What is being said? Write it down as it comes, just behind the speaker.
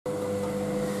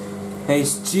Hey,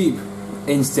 it's Jeep.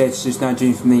 Instead, just now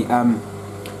doing from the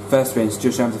first rinse,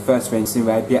 just showing the first rinse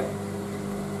anyway. Yeah.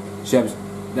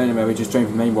 No, we're just drawing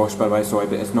from the main wash, by the way. Sorry,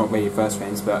 but it's not really first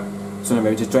rinse. But so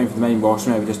anyway, we're just drawing from the main wash.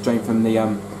 We're just drawing from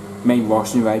the main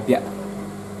wash anyway. Yeah.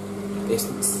 It's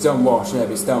still on wash.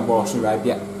 It's still on wash anyway.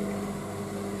 Yeah.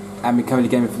 And we're currently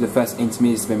going for the first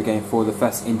intermediate spin. We're going for the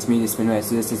first intermediate spin anyway.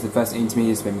 So this is the first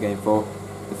intermediate spin we're going for.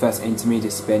 The first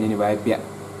intermediate spin anyway. Yeah.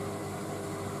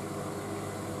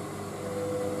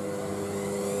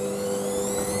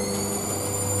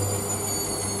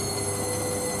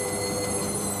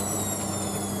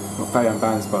 We're very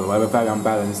unbalanced, by the way. We're very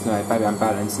unbalanced. No, very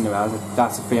unbalanced. Anyway,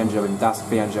 that's a 300 in. That's a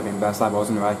 300 in burst. That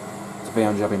was anyway. It's a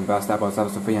 300 in burst. That was. That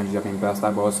was a 300 in burst.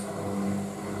 That was.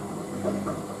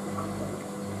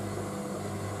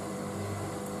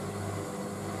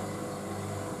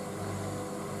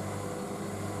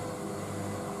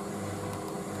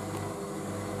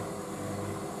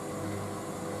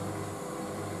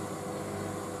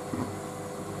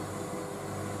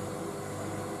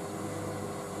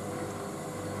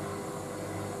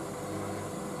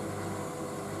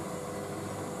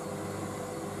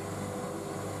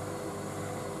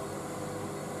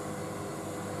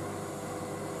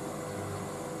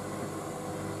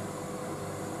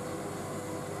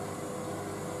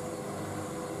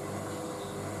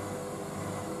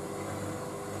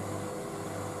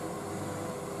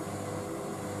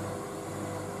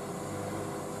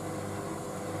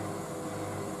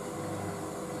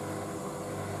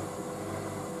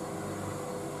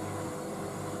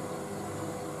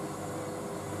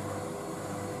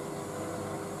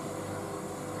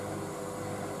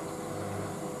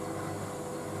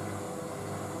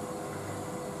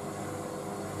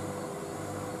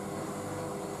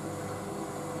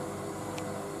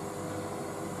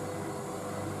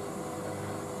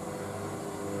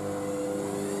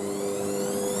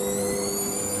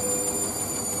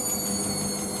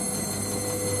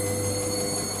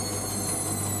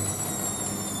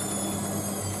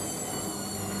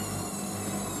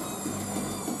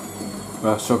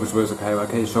 Well, Shockers was okay. Well,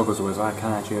 okay, Shockers was. I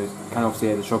can obviously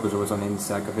hear the Shockers was on the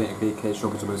inside. I think it'd be okay,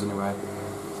 Shockers was anyway.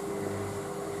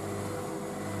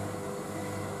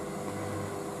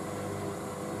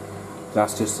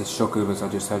 That's just the Shockers was I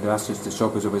just heard. That's just the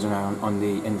Shockers was on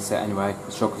the inset anyway.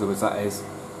 The Shockers was that is.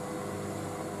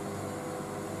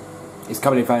 It's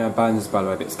currently very unbalanced, by the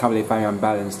way. But it's currently very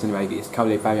unbalanced anyway. It's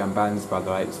currently very unbalanced, by the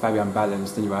way. It's very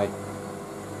unbalanced anyway.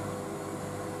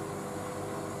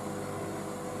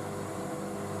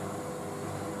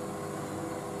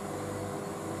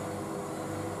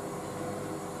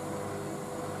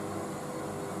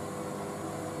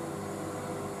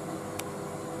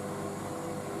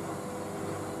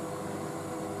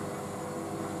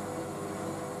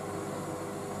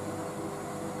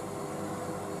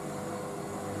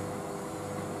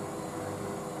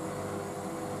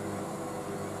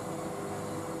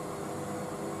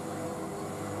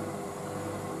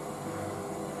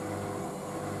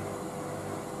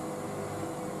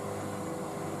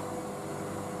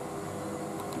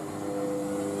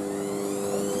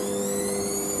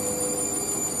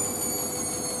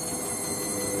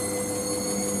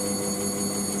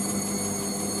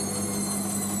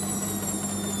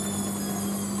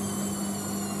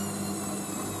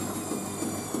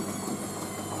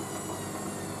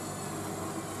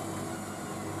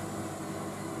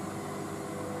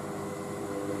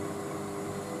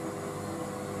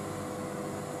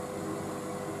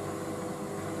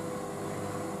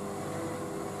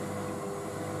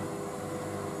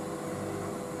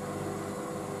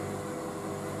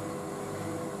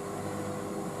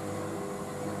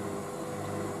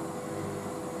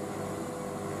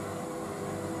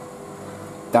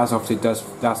 That's obviously does.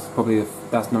 That's probably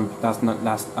that's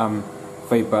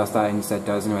free burst that instead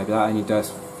does anyway. But that only does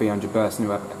 300 burst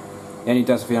anyway. It only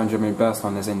does 300 million burst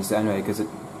on this instead anyway because it.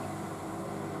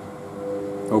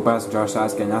 Oh, burst and Josh.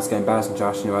 That's getting burst and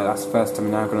Josh anyway. That's the first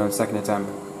time now going on the second attempt.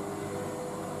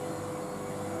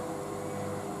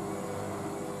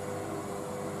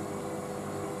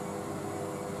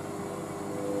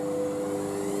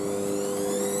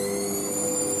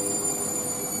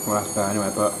 Well, that's fair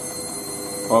anyway, but.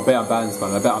 Well, a bit unbalanced,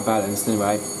 but a bit unbalanced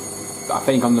anyway. But I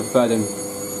think on the third and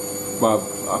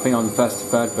I think on the first to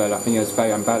third bird, I think it was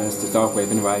very unbalanced to start with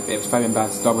anyway. But it was very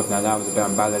unbalanced to start with. Now that was a bit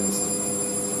unbalanced.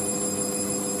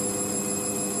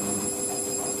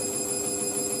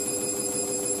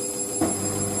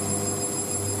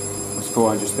 It's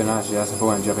 400 spin actually. That's a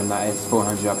 400 RPM. That is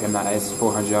 400 RPM. That is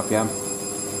 400 RPM.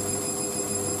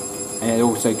 And it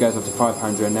also goes up to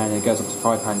 500, and then it goes up to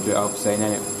 500 obviously, and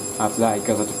then after that it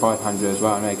goes up to 500 as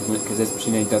well anyway, because this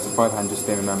machine only does a 500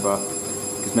 spin, remember.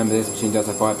 Because remember, this machine does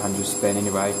a 500 spin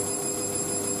anyway.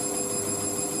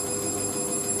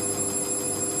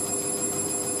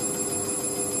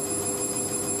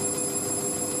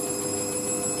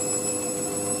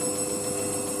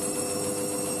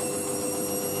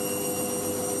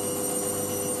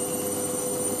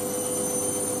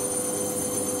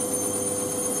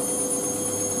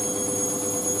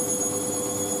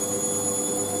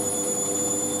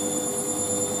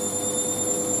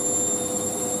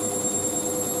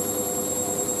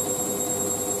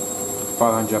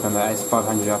 RPM, that is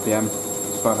 500 RPM.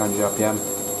 It's 500 RPM.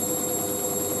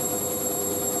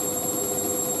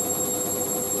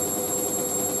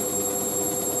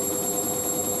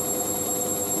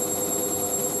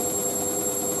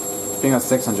 I think that's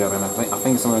 600 RPM. I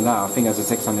think something like that. I think that's a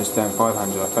 600 stone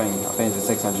 500. I think it's a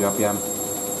 600 RPM. I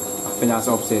think that's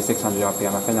obviously a 600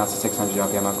 RPM. I think that's a 600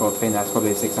 RPM. I think that's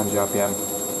probably a 600 RPM.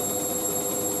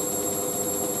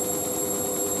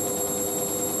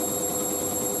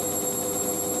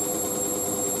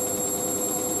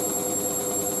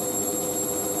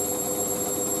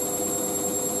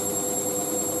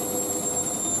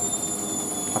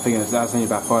 I think that's only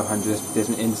about 500. This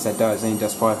Indesit does only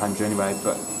does 500 anyway,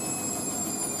 but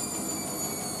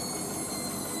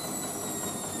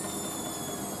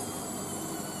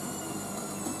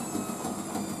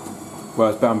well,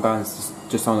 it's a bit unbalanced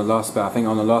just on the last spell. I think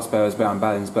on the last spell it was a bit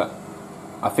unbalanced, but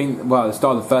I think, well, the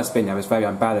start of the first spin there was very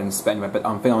unbalanced, but anyway, but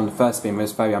I think on the first spin it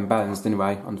was very unbalanced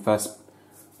anyway, on the first,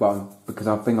 well, because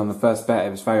I think on the first bet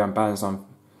it was very unbalanced on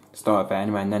the start of it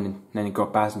anyway, and then it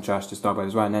got balancing trash to start with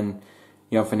as well, and then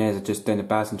the other thing is it just doing the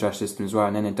balancing trash system as well,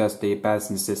 and then it does the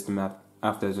balancing system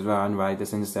afterwards as well anyway.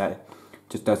 This Indesit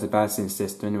just does the balancing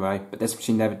system anyway, but this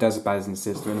machine never does a balancing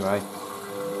system anyway.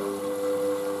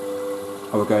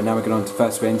 Oh, now we're going on to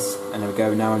first rinse, and then we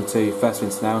go now on to first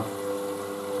rinse now.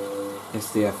 This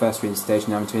is the first rinse stage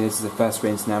now. This is the first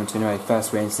rinse now. Anyway,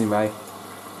 first rinse anyway.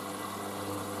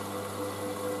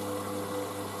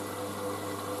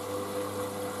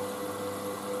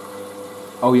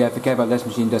 Oh yeah, forget about this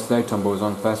machine does slow tumbles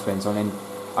on first rinse. I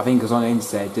think it's on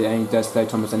Indesit, it only does slow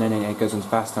tumbles and then it goes on to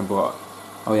fast tumble.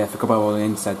 Oh yeah, forgot about what the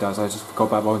Indesit does. I just forgot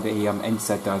about what the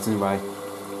Indesit does anyway.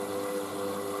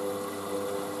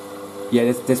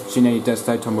 Yeah, this machine only does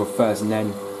slow tumble first, and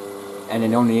then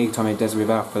only each time it does it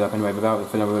without fill up anyway, without the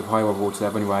fill up with high water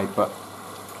level anyway. But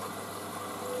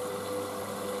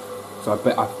so I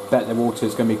bet the water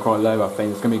is going to be quite low. I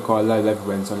think it's going to be quite low level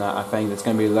rinse on that. I think there's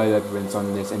going to be a low level rinse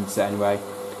on this Indesit anyway.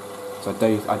 So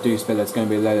I do expect there's going to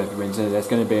be a low level rinse. There's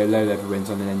going to be a low level rinse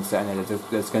on the Indesit, and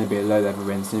there's going to be a low level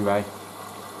rinse anyway.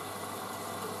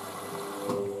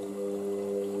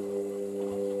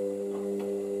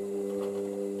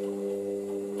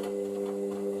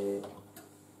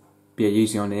 Yeah,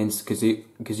 usually on the Indesit,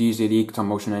 because usually the ecotone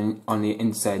motion on the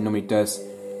Indesit normally does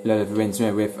low level rinse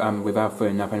without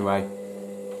filling up anyway.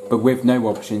 But with no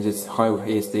options, it's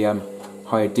the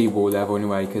higher D wall level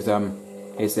anyway, because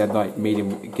it's like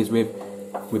medium. Because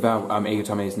without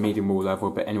ecotone it's medium wall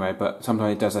level, but anyway. But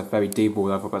sometimes it does a very D wall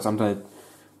level, but sometimes,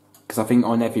 because I think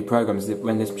on every program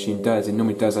when this machine does, it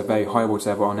normally does a very high water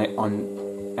level on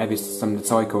every some of the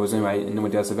cycles anyway. It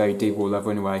normally does a very D wall level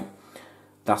anyway.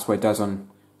 That's what it does on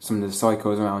some of the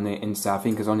cycles around the Indesit. I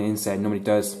think because on the Indesit it normally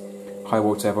does high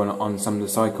water level on some of the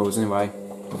cycles anyway.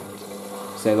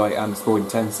 Say like sport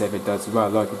intensive it does as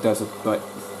well, like it does like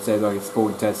say like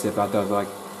sport intensive that does like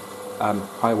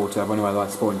high water level anyway, like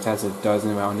sport intensive does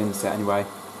anyway on the Indesit anyway.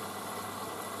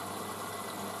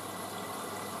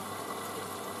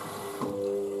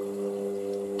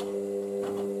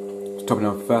 Topping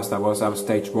off first that was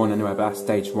stage 1 anyway, but that's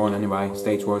stage 1 anyway.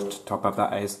 Stage 1 to top up,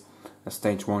 that is. That's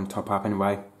stage 1 top up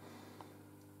anyway.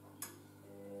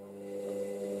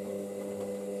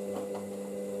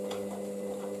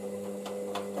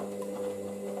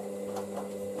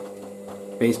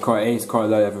 But it's quite a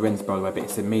low level rinse by the way, but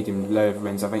it's a medium low level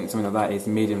rinse. I think something like that is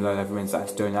medium low level rinse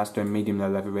that's doing medium low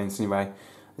level rinse anyway.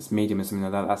 It's medium or something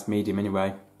like that, that's medium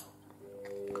anyway.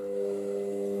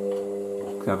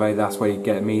 So that's where you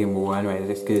get medium water anyway.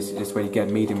 It's where you get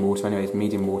medium water anyway. It's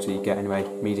medium water you get anyway.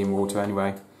 Medium water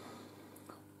anyway.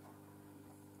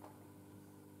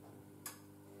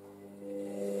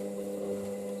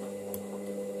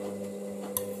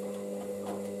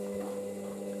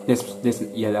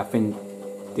 Yeah, I think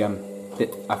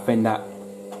that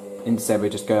Indesit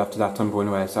would just go after that tumble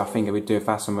anyway. So I think it would do a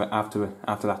fast tumble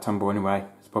after that tumble anyway.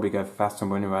 It's probably go for fast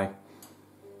tumble anyway.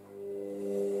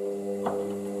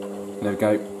 There we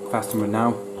go, fast tumble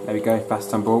now. There we go,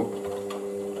 fast tumble.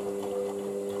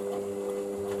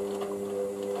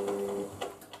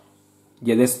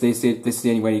 Yeah, this is the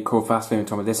only way you call fast rhythm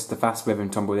tumble. This is the fast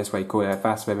rhythm tumble. This way you call it a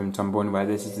fast rhythm tumble. Anyway,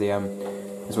 this is the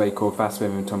this way you call fast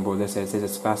rhythm tumble. This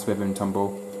is fast rhythm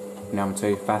tumble. Number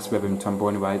 2, fast rhythm tumble.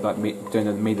 Anyway, like doing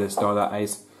the meter style that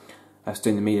is. That's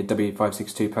doing the meter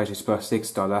W562 places plus 6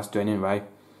 style. That's doing anyway.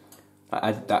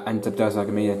 That ends up does like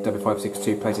a meter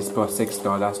W562 places plus 6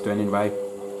 style. That's doing anyway.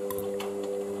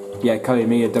 Yeah, colour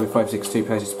meter W562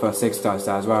 places plus 6 stars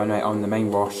as well. Anyway, on the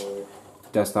main wash.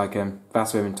 Does like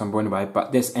fast rhythm tumble anyway,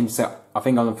 but this Indesit, I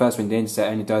think on the first one the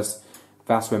Indesit only does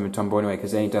fast rhythm tumble anyway,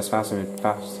 because it only does fast rhythm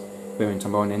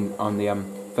tumble on the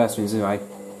first ones anyway.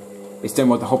 It's doing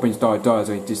what the hopping style does,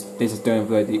 or this is doing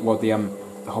what the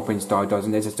hopping style does,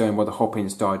 and this is doing what the hopping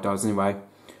style does anyway.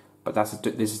 But this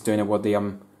is doing what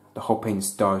the hopping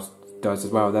style does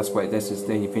as well. That's what this is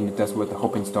the only thing that does what the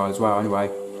hopping style as well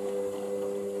anyway.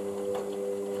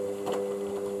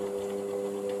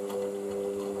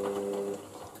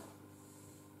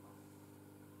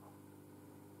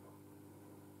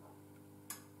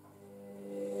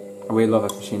 I really love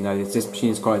this machine though. This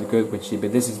machine is quite a good machine,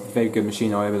 but this is a very good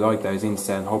machine. I ever like those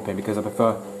Indesit and hopping, because I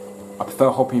prefer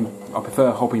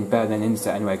hopping better than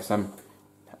Indesit anyway. Because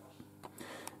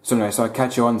so anyway, so I'll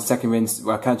catch you on second rinse.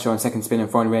 Well, I'll catch you on second spin and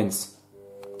final rinse.